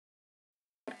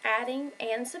adding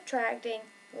and subtracting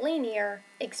linear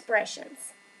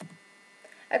expressions.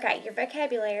 Okay, your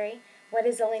vocabulary. What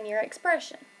is a linear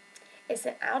expression? It's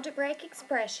an algebraic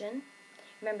expression.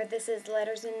 Remember, this is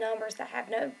letters and numbers that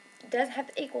doesn't have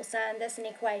the equal sign. That's an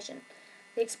equation.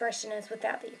 The expression is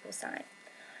without the equal sign,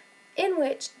 in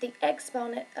which the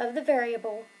exponent of the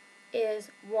variable is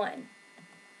 1.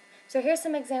 So here's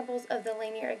some examples of the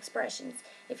linear expressions.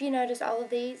 If you notice all of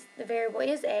these, the variable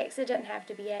is x. It doesn't have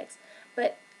to be x,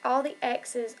 but all the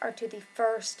x's are to the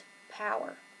first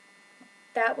power.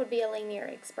 That would be a linear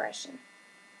expression.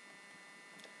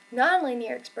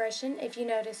 Nonlinear expression, if you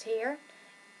notice here,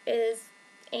 is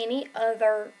any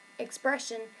other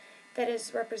expression that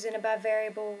is represented by a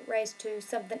variable raised to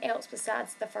something else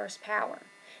besides the first power.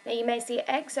 Now you may see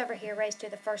x over here raised to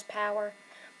the first power,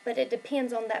 but it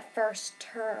depends on that first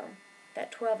term,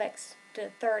 that 12x to the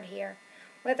third here,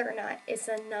 whether or not it's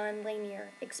a nonlinear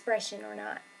expression or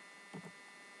not.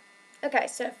 Okay,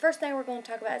 so first thing we're going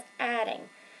to talk about is adding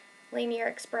linear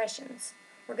expressions.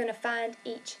 We're going to find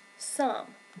each sum.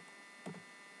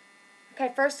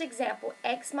 Okay, first example,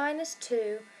 x minus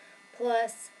 2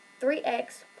 plus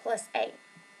 3x plus 8.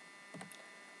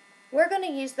 We're going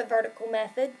to use the vertical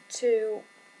method to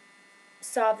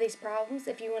solve these problems.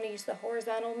 If you want to use the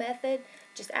horizontal method,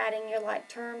 just adding your like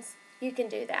terms, you can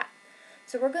do that.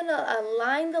 So we're going to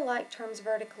align the like terms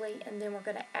vertically, and then we're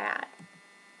going to add.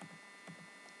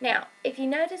 Now, if you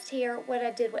noticed here what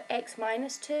I did with x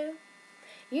minus 2,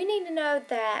 you need to know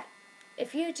that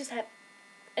if you just have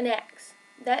an x,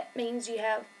 that means you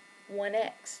have one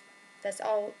x. That's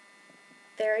all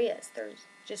there is. There's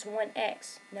just one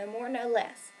x, no more, no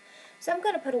less. So I'm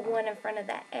going to put a 1 in front of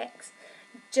that x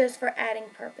just for adding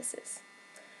purposes.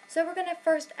 So we're going to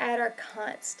first add our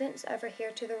constants over here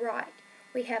to the right.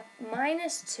 We have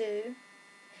minus 2,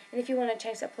 and if you want to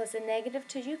change that plus a negative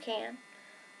 2, you can.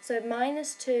 So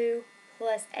minus 2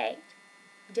 plus 8.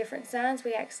 Different signs,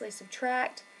 we actually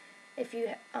subtract. If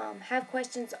you have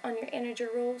questions on your integer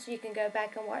rules, you can go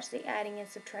back and watch the adding and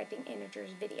subtracting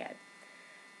integers video.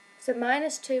 So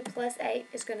minus 2 plus 8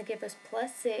 is going to give us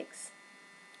plus 6.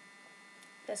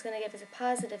 That's going to give us a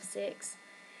positive 6.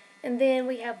 And then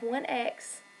we have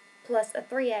 1x plus a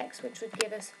 3x, which would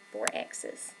give us 4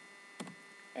 x's.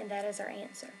 And that is our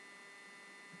answer.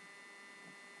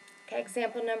 Okay,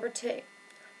 example number 2.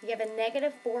 We have a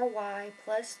negative 4y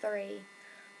plus 3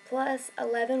 plus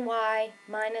 11y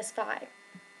minus 5.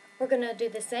 We're going to do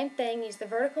the same thing, use the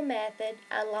vertical method,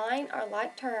 align our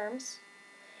like terms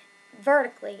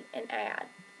vertically, and add.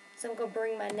 So I'm going to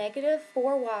bring my negative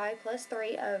 4y plus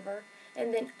 3 over,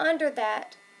 and then under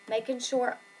that, making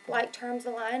sure like terms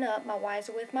line up, my y's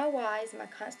are with my y's, my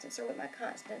constants are with my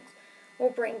constants, we'll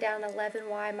bring down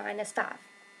 11y minus 5.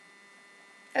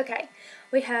 Okay,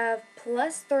 we have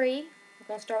plus 3, we're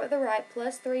going to start with the right,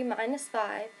 plus 3 minus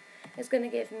 5 is going to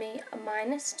give me a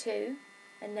minus 2,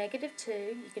 a negative 2.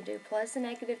 You can do plus a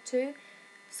negative 2.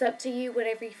 It's up to you,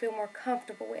 whatever you feel more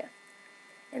comfortable with.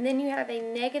 And then you have a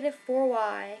negative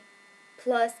 4y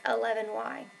plus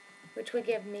 11y, which would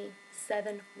give me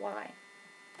 7y.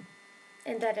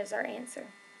 And that is our answer.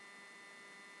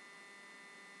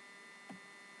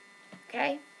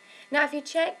 Okay? Now if you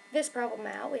check this problem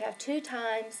out, we have 2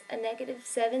 times a negative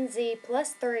 7z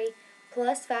plus 3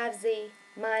 plus 5z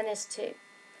minus 2.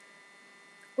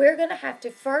 We're going to have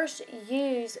to first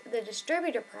use the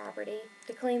distributor property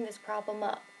to clean this problem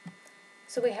up.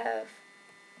 So we have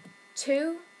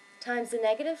 2 times the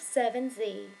negative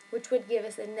 7z, which would give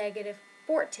us a negative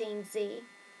 14z.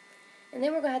 And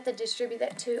then we're going to have to distribute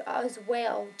that 2 as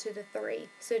well to the 3.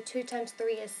 So 2 times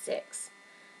 3 is 6.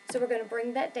 So we're going to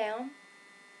bring that down.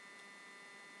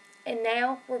 And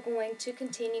now we're going to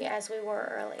continue as we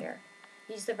were earlier.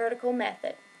 Use the vertical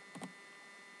method.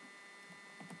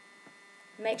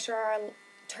 Make sure our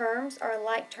terms, our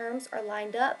like terms, are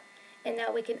lined up. And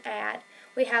now we can add.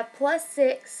 We have plus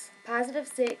 6, positive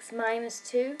 6 minus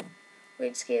 2,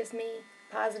 which gives me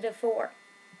positive 4.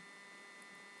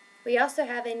 We also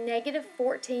have a negative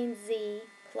 14z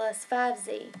plus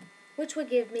 5z, which would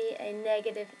give me a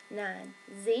negative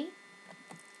 9z.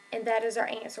 And that is our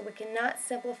answer. We cannot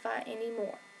simplify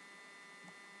anymore.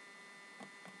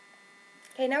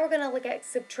 Okay, now we're going to look at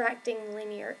subtracting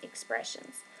linear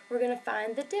expressions. We're going to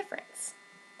find the difference.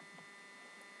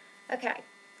 Okay,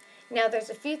 now there's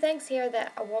a few things here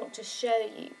that I want to show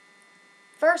you.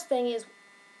 First thing is,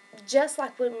 just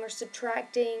like when we're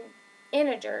subtracting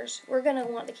integers, we're going to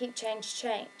want to keep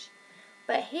change.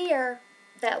 But here,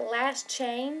 that last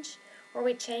change, where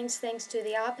we change things to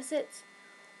the opposites,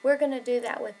 we're going to do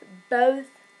that with both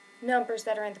numbers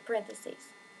that are in the parentheses,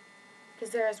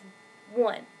 because there is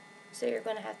one. So you're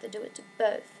going to have to do it to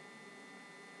both.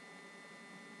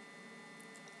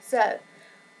 So,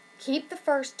 keep the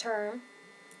first term,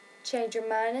 change your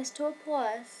minus to a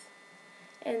plus,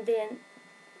 and then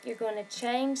you're going to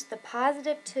change the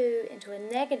positive 2 into a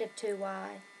negative 2y,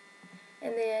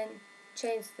 and then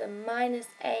change the minus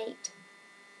 8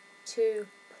 to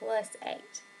plus 8.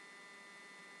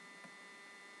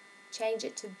 Change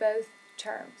it to both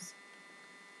terms.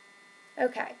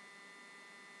 Okay.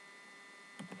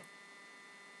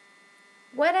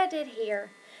 What I did here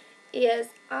is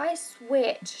I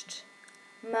switched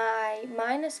my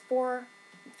minus 4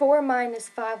 minus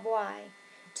 5y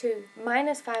to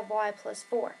minus 5y plus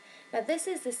 4. Now this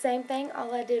is the same thing,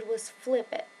 all I did was flip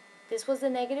it. This was a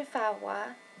negative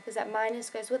 5y, because that minus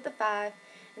goes with the 5,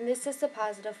 and this is the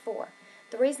positive 4.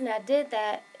 The reason I did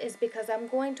that is because I'm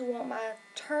going to want my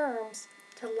terms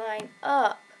to line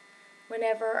up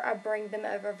whenever I bring them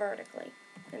over vertically,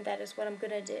 and that is what I'm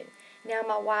going to do. Now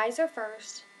my y's are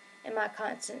first, and my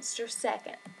constants are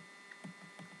second.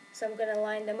 So I'm going to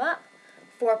line them up.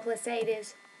 4 plus 8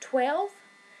 is 12,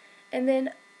 and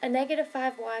then a negative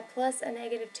 5y plus a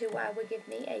negative 2y would give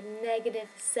me a negative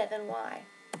 7y,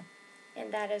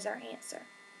 and that is our answer.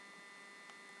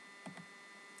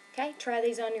 Okay, try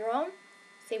these on your own,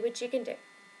 see what you can do.